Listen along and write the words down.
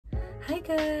Hi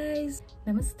guys,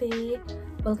 Namaste.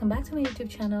 Welcome back to my YouTube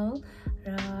channel.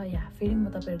 र या फेरि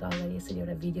म तपाईहरुको अगाडि यसरी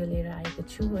एउटा भिडियो लिएर आएको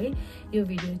छु है। यो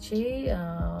भिडियो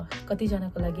चाहिँ कति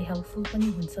जनाको लागि हेल्पफुल पनि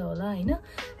हुन्छ होला हैन।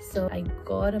 So I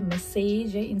got a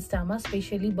message है इन्स्टामा,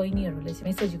 स्पेशली बहिनीहरुले चाहिँ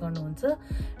मेसेज गर्नुहुन्छ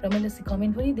र मैले चाहिँ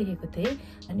कमेन्ट पनि देखेको थिएँ।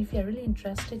 And if you are really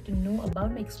interested to know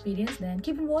about my experience then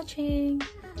keep on watching.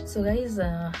 So guys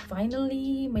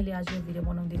finally मैले आज यो भिडियो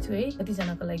बनाउँदै छु है, कति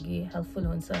जनाको लागि हेल्पफुल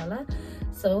हुन्छ होला।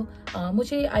 सो म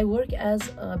चाहिँ I work as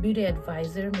a beauty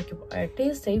adviser, makeup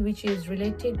artist है, which is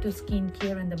related to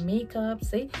skincare and the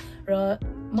makeups है। र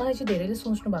मलाई चाहिँ धेरैले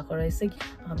सोच्नु भएको रहेछ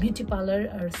ब्युटी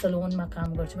पार्लर सलोनमा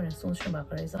काम गर्छु भनेर सोच्नु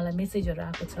भएको रहेछ। मलाई मेसेजहरू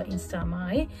आएको छ इन्स्टामा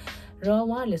है, र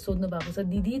उहाँहरूले सोध्नु भएको छ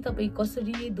दिदी तपाईँ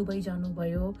कसरी दुबई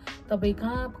जानुभयो, तपाईँ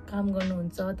कहाँ काम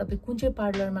गर्नुहुन्छ, तपाईँ कुन चाहिँ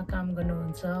पार्लरमा काम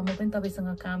गर्नुहुन्छ, म पनि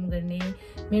तपाईँसँग काम गर्ने,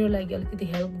 मेरो लागि अलिकति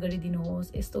हेल्प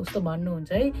गरिदिनुहोस् यस्तो उस्तो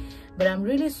भन्नुहुन्छ है। But I am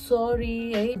really sorry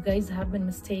है, you guys have been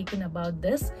mistaken about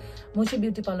this. म चाहिँ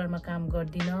ब्युटी पार्लरमा काम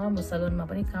गर्दिनँ, म सलोनमा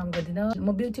पनि काम गर्दिनँ,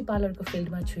 म ब्युटी पार्लरको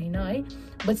फिल्डमा छुइनँ है।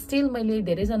 बट स्टिल मैले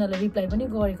धेरैजनालाई रिप्लाई पनि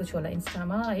गरेको छु होला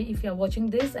इन्स्टामा है। If you are watching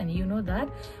this and you know that,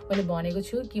 मैले भनेको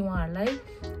छु कि उहाँहरूलाई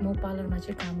म पार्लरमा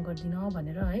चाहिँ काम गर्दिनँ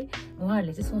भनेर है।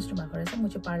 उहाँहरूले चाहिँ सोच्नु भएको रहेछ म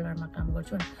चाहिँ पार्लरमा काम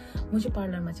गर्छु, म चाहिँ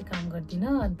पार्लरमा चाहिँ काम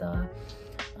गर्दिनँ। अन्त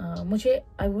म चाहिँ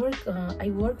I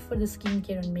work for the skin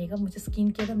care and makeup, म चाहिँ स्किन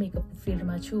केयर र मेकअप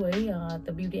फिल्डमा छु है, द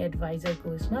ब्युटी एडभाइजरको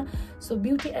उसमा। सो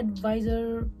ब्युटी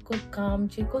एडभाइजरको काम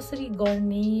चाहिँ कसरी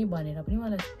गर्ने भनेर पनि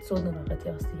मलाई सोध्नु भएको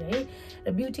थियो अस्ति है।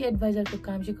 र ब्युटी एडभाइजरको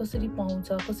काम चाहिँ कसरी पाउँछ,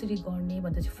 कसरी गर्ने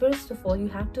भन्दा चाहिँ first of all you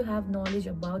have to have knowledge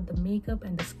about the makeup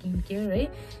and the skin care है,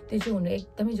 त्यो चाहिँ हुनु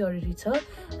एकदमै जरुरी छ।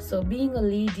 सो बिङ अ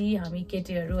लेडी, हामी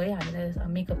केटीहरू है, हामीलाई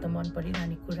मेकअप त मन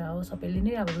परिरहने कुरा हो, सबैले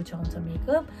नै अब रुचाउँछ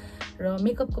मेकअप, र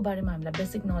मेकअपको बारेमा हामीलाई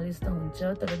बेसिक नलेज त हुन्छ,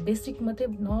 तर बेसिक मात्रै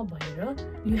नभएर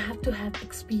you have to have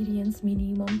experience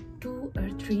minimum 2 or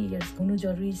 3 years हुनु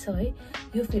जरुरी छ है।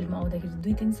 यो फिल्डमा आउँदाखेरि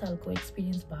 2-3 सालको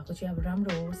एक्सपिरियन्स भएको चाहिँ अब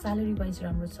राम्रो हो, स्यालेरी वाइज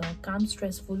राम्रो छ, काम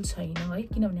स्ट्रेसफुल छैन है,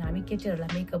 किनभने हामी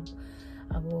केटीहरूलाई मेकअप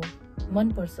अब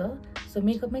मनपर्छ। सो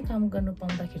मेकअपमै काम गर्नु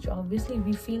पाउँदाखेरि चाहिँ obviously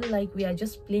we feel like we are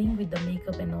just playing with the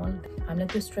makeup and all, हामीलाई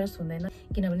त्यो स्ट्रेस हुँदैन,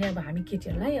 किनभने अब हामी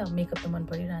केटीहरूलाई मेकअप त मन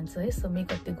परिरहन्छ है। सो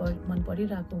मेकअप त्यो मन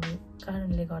परिरहेको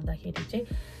कारणले गर्दाखेरि चाहिँ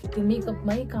त्यो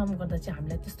मेकअपमै काम गर्दा चाहिँ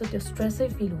हामीलाई त्यस्तो त्यो स्ट्रेसै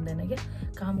फिल हुँदैन क्या,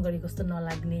 काम गरेको जस्तो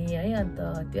नलाग्ने है। अन्त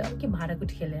त्यो अब के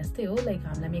भाँडाकुटी खेले जस्तै हो, लाइक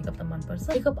हामीलाई मेकअप त मनपर्छ।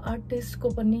 मेकअप आर्टिस्टको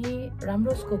पनि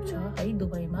राम्रो स्कोप छ है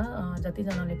दुबईमा,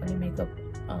 जतिजनाले पनि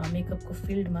मेकअपको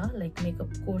फिल्डमा लाइक मेकअप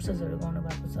कोर्सेसहरू गर्नु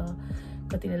भएको छ,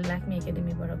 कतिले ल्याक्मे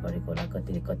एकाडेमीबाट गरेको होला,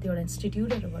 कतिले कतिवटा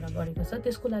इन्स्टिट्युटहरूबाट गरेको छ,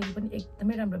 त्यसको लागि पनि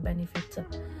एकदमै राम्रो बेनिफिट छ।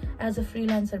 एज अ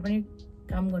फ्रिलान्सर पनि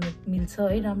काम गर्नु मिल्छ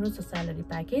है, राम्रो छ स्यालेरी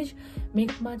प्याकेज।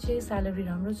 मेकअपमा चाहिँ स्यालेरी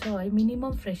राम्रो छ है,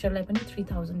 मिनिमम फ्रेसरलाई पनि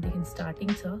 3000देखि स्टार्टिङ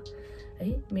छ है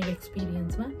मेरो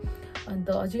एक्सपिरियन्समा। अन्त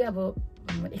अझै अब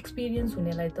एक्सपिरियन्स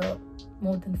हुनेलाई त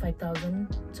मोर देन 5000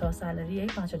 छ स्यालेरी है,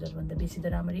 5000 भन्दा बेसी त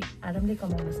राम्ररी आरामले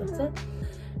कमाउन सक्छ।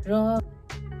 र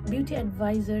ब्युटी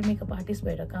एडभाइजर मेकअप आर्टिस्ट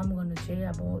भएर काम गर्नु चाहिँ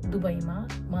अब दुबईमा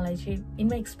मलाई चाहिँ इन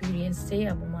माई एक्सपिरियन्स चाहिँ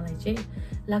अब मलाई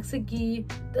चाहिँ लाग्छ कि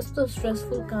त्यस्तो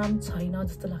स्ट्रेसफुल काम छैन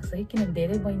जस्तो लाग्छ है। किनभने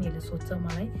धेरै बहिनीहरूले सोध्छ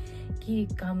मलाई कि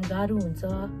काम गाह्रो हुन्छ,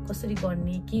 कसरी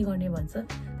गर्ने के गर्ने भन्छ,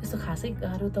 त्यस्तो खासै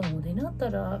गाह्रो त हुँदैन,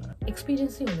 तर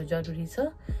एक्सपिरियन्स चाहिँ हुनु जरुरी छ।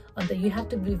 अन्त you have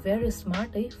to be very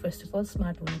smart है, फर्स्ट अफ अल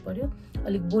स्मार्ट हुनु पर्यो,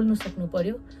 अलिक बोल्नु सक्नु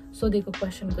पर्यो, सोधेको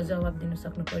क्वेसनको जवाब दिनु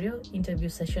सक्नु पर्यो, इन्टरभ्यू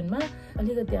सेसनमा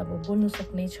अलिकति अब बोल्नु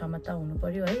सक्ने क्षमता हुनु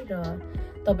पर्यो है। र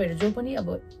तपाईँहरू जो पनि अब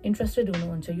इन्ट्रेस्टेड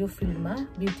हुनुहुन्छ यो फिल्डमा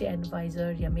ब्युटी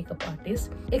एडभाइजर या मेकअप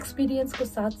आर्टिस्ट, एक्सपिरियन्सको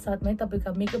साथसाथमै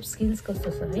तपाईँको मेकअप स्किल्स कस्तो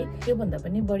छ है, त्योभन्दा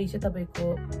पनि बढी चाहिँ तपाईँको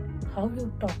हाउ यु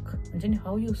टक हुन्छ नि,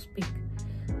 हाउ यु स्पिक,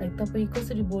 लाइक तपाईँ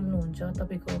कसरी बोल्नुहुन्छ,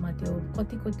 तपाईँकोमा त्यो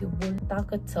कतिको त्यो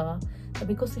ताकत छ,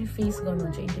 तपाईँ कसरी फेस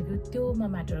गर्नुहुन्छ इन्टरभ्यू, त्योमा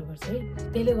म्याटर गर्छ है।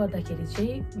 त्यसले गर्दाखेरि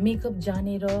चाहिँ मेकअप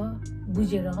जानेर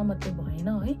बुझेर मात्रै भएन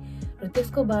है, र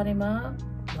त्यसको बारेमा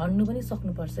भन्नु पनि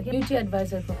सक्नुपर्छ क्या। ब्युटी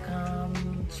एडभाइजरको काम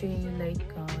चाहिँ लाइक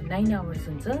 9 आवर्स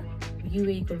हुन्छ,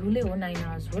 युएको रुलै हो 9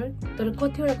 आवर्स वर्क, तर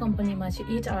कतिवटा कम्पनीमा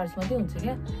चाहिँ 8 आवर्स मात्रै हुन्छ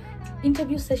क्या।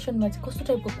 इन्टरभ्यू सेसनमा चाहिँ कस्तो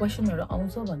टाइपको क्वेसनहरू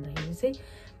आउँछ भन्दाखेरि चाहिँ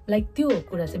लाइक त्यो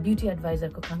कुरा चाहिँ ब्युटी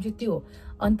एडभाइजरको काम चाहिँ त्यो हो।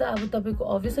 अन्त अब तपाईँको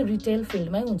अभियसली रिटेल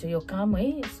फिल्डमै हुन्छ यो काम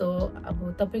है। सो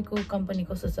अब तपाईँको कम्पनी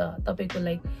कस्तो छ, तपाईँको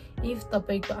लाइक इफ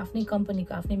तपाईँको आफ्नै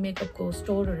कम्पनीको आफ्नै मेकअपको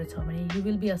स्टोरहरू छ भने you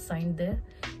will be assigned there.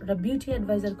 र ब्युटी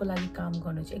एडभाइजरको लागि काम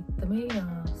गर्नु चाहिँ एकदमै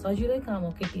सजिलै काम हो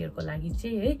केटीहरूको लागि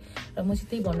चाहिँ है। र म चाहिँ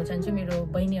त्यही भन्न चाहन्छु मेरो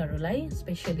बहिनीहरूलाई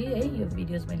स्पेसली है, यो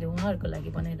भिडियोज मैले उहाँहरूको लागि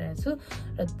बनाइरहेको छु।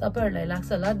 र तपाईँहरूलाई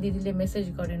लाग्छ होला दिदीले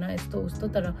मेसेज गरेन यस्तो उस्तो,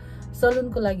 तर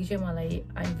सलुनको लागि चाहिँ मलाई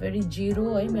आइ एम भेरी जिरो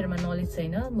है, मेरोमा नलेज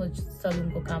छैन, म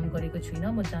सलुनको काम गरेको छुइनँ,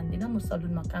 म जान्दिनँ, म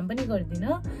सलुनमा काम पनि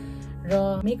गर्दिनँ।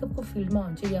 र मेकअपको फिल्डमा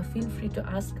हुन्छ या feel free to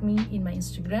ask me in my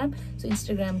Instagram so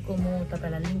इन्स्टाग्रामको म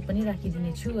तपाईँलाई लिङ्क पनि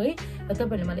राखिदिने छु है र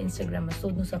तपाईँहरूले मलाई इन्स्टाग्राममा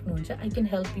सोध्नु सक्नुहुन्छ I can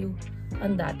help you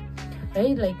on that है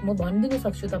लाइक म भनिदिन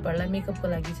सक्छु तपाईँहरूलाई मेकअपको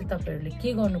लागि चाहिँ तपाईँहरूले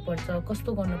के गर्नुपर्छ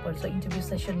कस्तो गर्नुपर्छ इन्टरभ्यू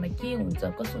सेसनमा के हुन्छ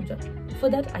कस्तो हुन्छ for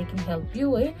that I can help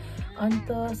you है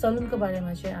अन्त सलुनको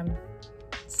बारेमा चाहिँ आम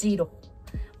जिरो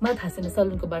मलाई थाहा छैन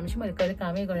सलुनको बारेमा चाहिँ मैले कहिले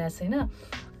कामै गरेको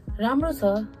छैन राम्रो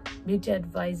छ beauty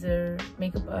adviser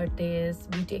makeup artist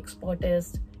beauty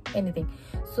एक्सपर्टिस्ट anything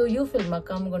so यो फिल्डमा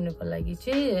काम गर्नुको लागि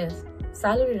चाहिँ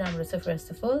स्यालेरी राम्रो छ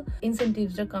फर्स्ट अफ अल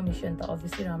इन्सेन्टिभ्स र कमिसन त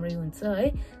अभियसली राम्रै हुन्छ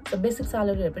है सो बेसिक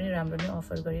स्यालेरीहरू पनि राम्रो नै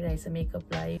अफर गरिरहेछ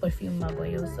मेकअपलाई पर्फ्युममा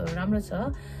भयो सो राम्रो छ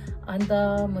अन्त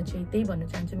म चाहिँ त्यही भन्न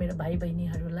चाहन्छु मेरो भाइ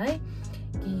बहिनीहरूलाई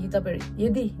कि तपाईँहरू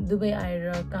यदि दुबई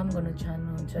आएर काम गर्न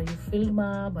चाहनुहुन्छ यो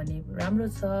फिल्डमा भने राम्रो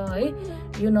छ है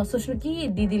यो नसोच्नु कि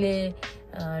दिदीले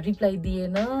रिप्लाई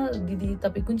दिएन दिदी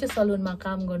तपाईँ कुन चाहिँ सलुनमा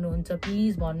काम गर्नुहुन्छ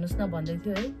प्लिज भन्नुहोस् न भन्दै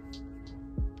थियो है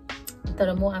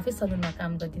तर म आफै सलुनमा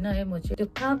काम गर्दिनँ है म चाहिँ त्यो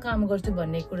कहाँ काम गर्छु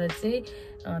भन्ने कुरा चाहिँ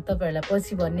तपाईँहरूलाई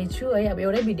पछि भन्ने छु है अब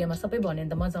एउटै भिडियोमा सबै भन्यो भने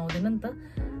त मजा आउँदैन नि त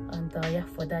अन्त या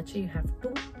फर द्याट चाहिँ you have to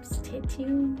stay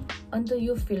tune अन्त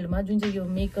यो फिल्डमा जुन चाहिँ यो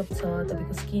मेकअप छ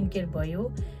तपाईँको स्किन केयर भयो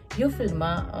यो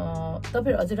फिल्डमा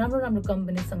तपाईँहरू अझै राम्रो राम्रो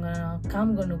कम्पनीसँग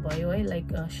काम गर्नुभयो है लाइक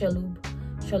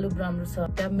Shalhoub राम्रो छ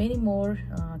there are many more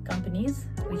companies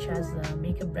which has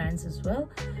makeup brands as well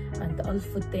and the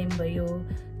Alfutem भयो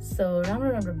so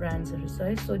राम्रो ब्रान्ड्सहरू छ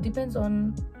है so depends on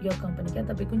your company क्या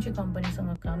तपाईँ कुन चाहिँ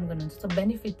कम्पनीसँग काम गर्नुहुन्छ so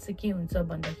बेनिफिट चाहिँ के हुन्छ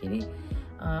भन्दाखेरि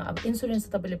अब इन्सुरेन्स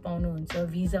तपाईँले पाउनुहुन्छ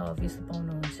भिजा अफिसले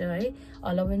पाउनुहुन्छ है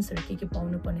अलाउन्सहरू के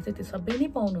पाउनु पर्ने छ त्यो सबै नै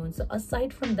पाउनुहुन्छ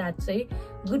असाइड फ्रम द्याट चाहिँ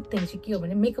गुड थिङ चाहिँ के हो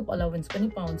भने मेकअप अलाउन्स पनि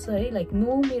पाउँछ है लाइक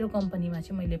मेरो कम्पनीमा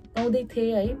चाहिँ मैले पाउँदै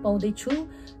थिएँ है पाउँदैछु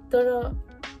तर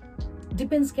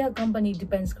डिपेन्ड्स क्या कम्पनी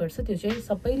डिपेन्ड्स गर्छ त्यो चाहिँ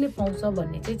सबैले पाउँछ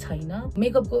भन्ने चाहिँ छैन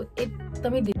मेकअपको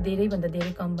एकदमै धेरैभन्दा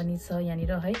धेरै कम्पनी छ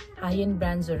यहाँनिर है हाई एन्ड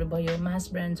ब्रान्ड्सहरू भयो मास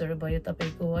ब्रान्ड्सहरू भयो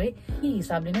तपाईँको है यी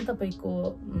हिसाबले नै तपाईँको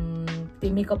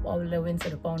त्यो मेकअप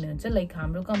अलाउन्सहरू पाउने हुन्छ लाइक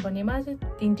हाम्रो कम्पनीमा चाहिँ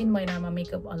 3 महिनामा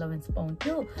मेकअप अलाउन्स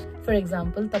पाउँथ्यो फर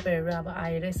इक्जाम्पल तपाईँहरू अब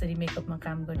आएर यसरी मेकअपमा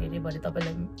काम गरेर भरे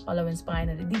तपाईँलाई अलाउन्स पाएन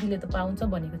अरे दिदीले त पाउँछ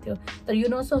भनेको थियो तर यो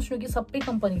नसोच्नु कि सबै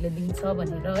कम्पनीले दिन्छ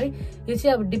भनेर है यो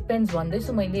चाहिँ अब डिपेन्ड्स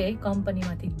भन्दैछु मैले है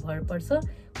कम्पनीमाथि भर पर्छ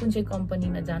कुन चाहिँ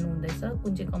कम्पनीमा जानु हुँदैछ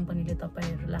कुन चाहिँ कम्पनीले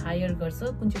तपाईँहरूलाई हायर गर्छ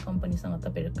कुन चाहिँ कम्पनीसँग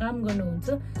तपाईँहरू काम गर्नुहुन्छ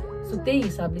सो त्यही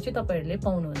हिसाबले चाहिँ तपाईँहरूले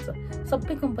पाउनुहुन्छ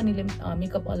सबै कम्पनीले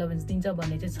मेकअप अलाउन्स दिन्छ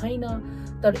भन्ने चाहिँ छैन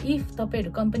तर इफ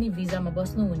तपाईँहरू कम्पनी भिजामा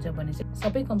बस्नुहुन्छ भने चाहिँ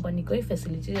सबै कम्पनीकै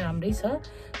फेसिलिटी राम्रै छ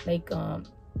लाइक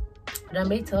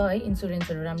राम्रै छ है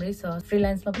इन्सुरेन्सहरू राम्रै छ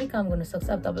फ्रिलान्समा पनि काम गर्न सक्छ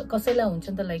अब तपाईँ कसैलाई हुन्छ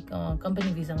नि त लाइक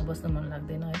कम्पनी भिजामा बस्न मन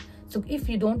लाग्दैन है so if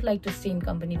you don't like to stay in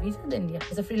company visa then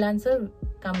as a freelancer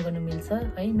काम गर्नु मिल्छ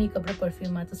है मेकअप र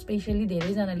पर्फ्युममा त स्पेसली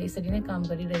धेरैजनाले यसरी नै काम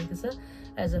गरिरहेको छ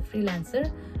एज अ फ्रिलान्सर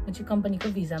म चाहिँ कम्पनीको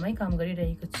भिजामै काम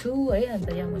गरिरहेको छु है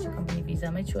अन्त यहाँ म चाहिँ कम्पनी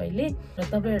भिजामै छु अहिले र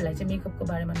तपाईँहरूलाई चाहिँ मेकअपको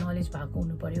बारेमा नलेज भएको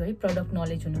हुनु पर्यो है प्रडक्ट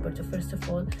नलेज हुनुपर्छ फर्स्ट अफ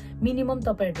अल मिनिमम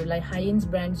तपाईँहरूलाई हाई एन्ड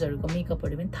ब्रान्ड्सहरूको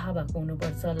मेकअपहरू पनि थाहा भएको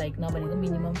हुनुपर्छ लाइक नभनेको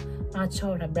मिनिमम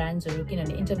 5-6वटा ब्रान्ड्सहरू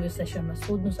किनभने इन्टरभ्यू सेसनमा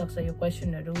सोध्नु सक्छ यो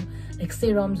क्वेसनहरू लाइक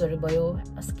सेरम्सहरू भयो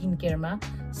स्किन केयरमा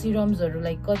सिरम्सहरू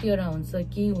लाइक कतिवटा हुन्छ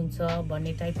के हुन्छ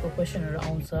भन्ने टाइपको क्वेसनहरू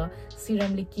आउँछ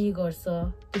सिरमले के गर्छ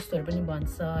त्यस्तोहरू पनि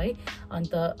भन्छ है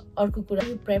अन्त अर्को कुरा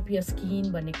प्रेप या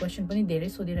स्किन भन्ने क्वेसन पनि धेरै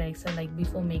सोधिरहेको छ लाइक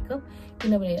बिफोर मेकअप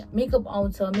किनभने मेकअप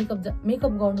आउँछ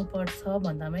मेकअप गर्नुपर्छ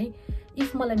भन्दामै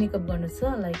इफ मलाई मेकअप गर्नु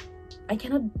छ like I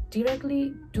cannot directly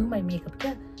do my makeup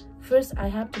क्या first I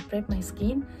have to prep my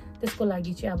skin त्यसको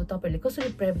लागि चाहिँ अब तपाईँहरूले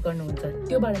कसरी प्रेप गर्नुहुन्छ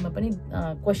त्यो बारेमा पनि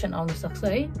क्वेसन आउन सक्छ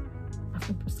है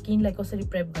आफ्नो स्किनलाई कसरी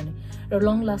प्रेप गर्ने र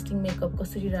लङ लास्टिङ मेकअप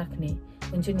कसरी राख्ने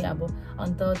हुन्छ नि अब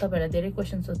अन्त तपाईँहरूलाई धेरै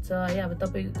क्वेसन सोध्छ है अब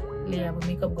तपाईँले अब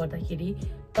मेकअप गर्दाखेरि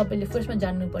तपाईँले फर्स्टमा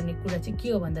जान्नुपर्ने कुरा चाहिँ के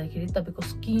हो भन्दाखेरि तपाईँको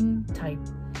स्किन टाइप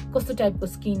कस्तो टाइपको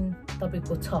स्किन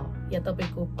तपाईँको छ या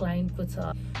तपाईँको क्लाइन्टको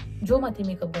छ जो माथि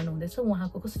मेकअप गर्नु हुँदैछ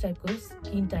उहाँको कस्तो टाइपको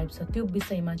स्किन टाइप छ त्यो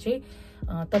विषयमा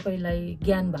चाहिँ तपाईँलाई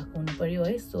ज्ञान भएको हुनु पर्यो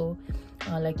है सो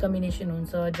लाइक कम्बिनेसन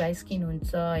हुन्छ ड्राई स्किन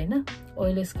हुन्छ होइन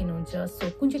ओइली स्किन हुन्छ सो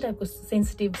कुन चाहिँ टाइपको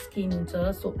सेन्सिटिभ स्किन हुन्छ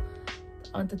सो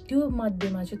अन्त त्यो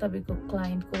मध्येमा चाहिँ तपाईँको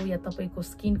क्लाइन्टको या तपाईँको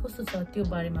स्किन कस्तो छ त्यो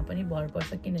बारेमा पनि भर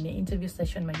पर्छ किनभने इन्टरभ्यू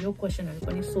सेसनमा यो क्वेसनहरू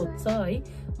पनि सोध्छ है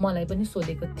मलाई पनि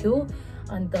सोधेको थियो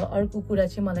अन्त अर्को कुरा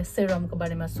चाहिँ मलाई सेरमको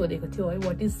बारेमा सोधेको थियो है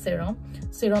वाट इज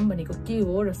सेरम भनेको के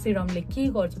हो र सेरमले के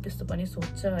गर्छ त्यस्तो पनि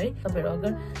सोध्छ है तपाईँहरू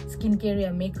अगर स्किन केयर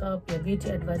या मेकअप या ब्युटी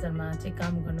एडभाइजरमा चाहिँ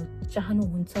काम गर्नु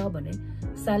चाहनुहुन्छ भने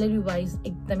स्यालेरी वाइज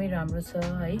एकदमै राम्रो छ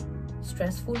है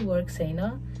स्ट्रेसफुल वर्क छैन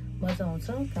मजा आउँछ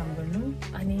काम गर्नु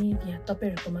अनि यहाँ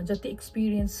तपाईहरुकोमा जति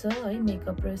एक्सपिरियन्स छ है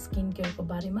मेकअप र स्किन केयरको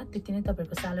बारेमा त्यति नै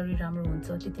तपाईहरुको स्यालेरी राम्रो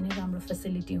हुन्छ त्यति नै राम्रो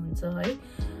फेसिलिटी हुन्छ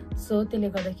है सो त्यसले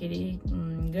गर्दाखेरि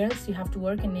girls you have to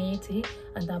work in it है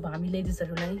अनि अब हामी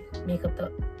लेडिजहरुलाई मेकअप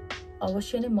त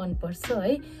अवश्य नै मन पर्छ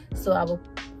है सो अब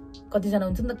कतिजना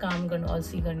हुन्छ नि त काम गर्नु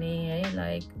अल्छी गर्ने है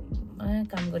लाइक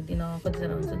काम गर्दिन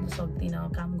कतिजना हुन्छ नि सक्दिन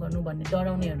काम गर्नु भन्ने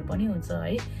डराउनेहरु पनि हुन्छ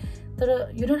है तर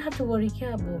you don't have to worry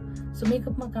क्या अब सो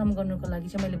मेकअपमा काम गर्नुको लागि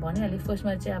चाहिँ मैले भनिहालेँ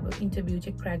फर्स्टमा चाहिँ अब इन्टरभ्यु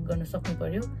चाहिँ क्र्याक गर्न सक्नु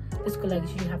पर्यो त्यसको लागि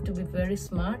चाहिँ you have to be very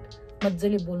smart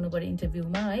मजाले बोल्नु पर्यो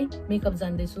इन्टरभ्युमा है मेकअप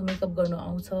जान्दैछु मेकअप गर्नु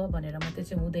आउँछ भनेर मात्रै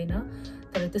चाहिँ हुँदैन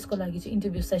तर त्यसको लागि चाहिँ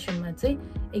इन्टरभ्यु सेसनमा चाहिँ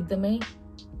एकदमै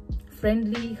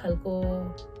फ्रेन्डली खालको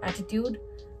एटिट्युड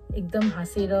एकदम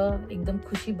हाँसेर एकदम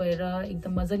खुसी भएर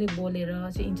एकदम मजाले बोलेर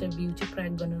चाहिँ इन्टरभ्यु चाहिँ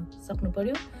क्र्याक गर्न सक्नु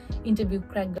पर्यो इन्टरभ्यु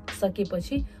क्र्याक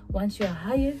सकेपछि once you are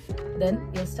hired then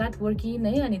you start working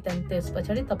है अनि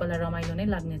त्यसपछि तपाईलाई रमाइलो नै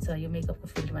लाग्नेछ यो मेकअपको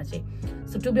फिल्डमा चाहिँ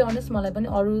सो टु बी अनेस्ट मलाई पनि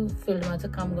अरु फिल्डमा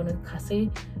चाहिँ काम गर्नु खासै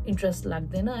इन्ट्रेस्ट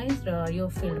लाग्दैन है र यो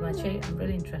फिल्डमा चाहिँ आम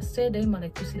रियली इन्ट्रेस्टेड है मलाई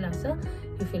खुसी लाग्छ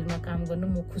यो फिल्डमा काम गर्नु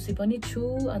म खुसी पनि छु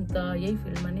अन्त यही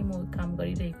फिल्डमा नै म काम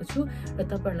गरिरहेको छु र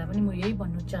तपाईहरुलाई पनि म यही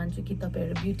भन्न चाहन्छु कि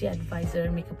तपाईहरु beauty adviser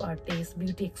makeup artist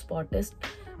beauty एक्सपर्टिस्ट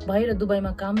भएर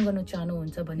दुबईमा काम गर्न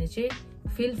चाहनुहुन्छ भने चाहिँ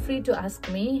feel free to ask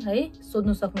me है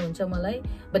सोध्नु सक्नुहुन्छ मलाई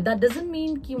but that doesn't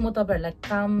mean कि म तपाईहरुलाई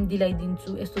काम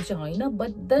दिलाइदिन्छु यस्तो चाहिँ हैन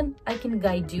but then I can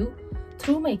guide you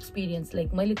through my experience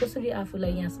like मैले कसरी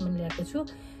आफुलाई यहाँसम्म ल्याएको छु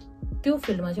त्यो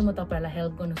फिल्डमा चाहिँ म तपाईहरुलाई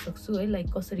हेल्प गर्न सक्छु है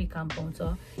लाइक कसरी काम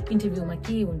पाउँछ इन्टरभ्युमा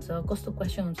के हुन्छ कस्तो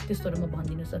क्वेशन हुन्छ त्यस्तोहरु म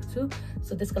भनिदिन सक्छु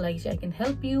सो त्यसको लागि चाहिँ I can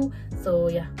help you so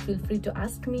yeah feel free to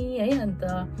ask me है अन्त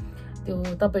त्यो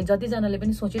तपाई जति जनाले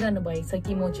पनि सोचिरहनु भएको छ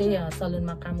कि म चाहिँ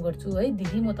सलुनमा काम गर्छु है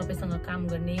दिदी म तपाईसँग काम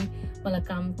गर्ने मलाई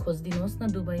काम खोज्दिनुहोस् न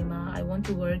दुबईमा I want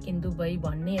to work in Dubai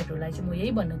भन्नेहरुलाई चाहिँ म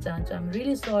यही भन्न चाहन्छु आइ एम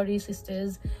रियली सरी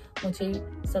सिस्टर्स म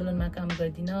चाहिँ सलुनमा काम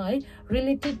गर्दिन है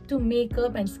related to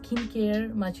makeup and skin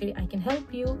केयरमा चाहिँ आई क्यान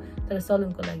हेल्प यु तर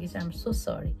सलुनको लागि चाहिँ आइ am so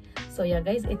sorry so yeah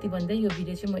guys यति भन्दै यो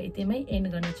भिडियो चाहिँ म यतिमै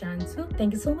एन्ड गर्न चाहन्छु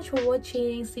thank you so much for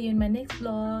watching C you in my next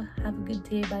vlog have a good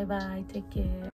day bye bye take care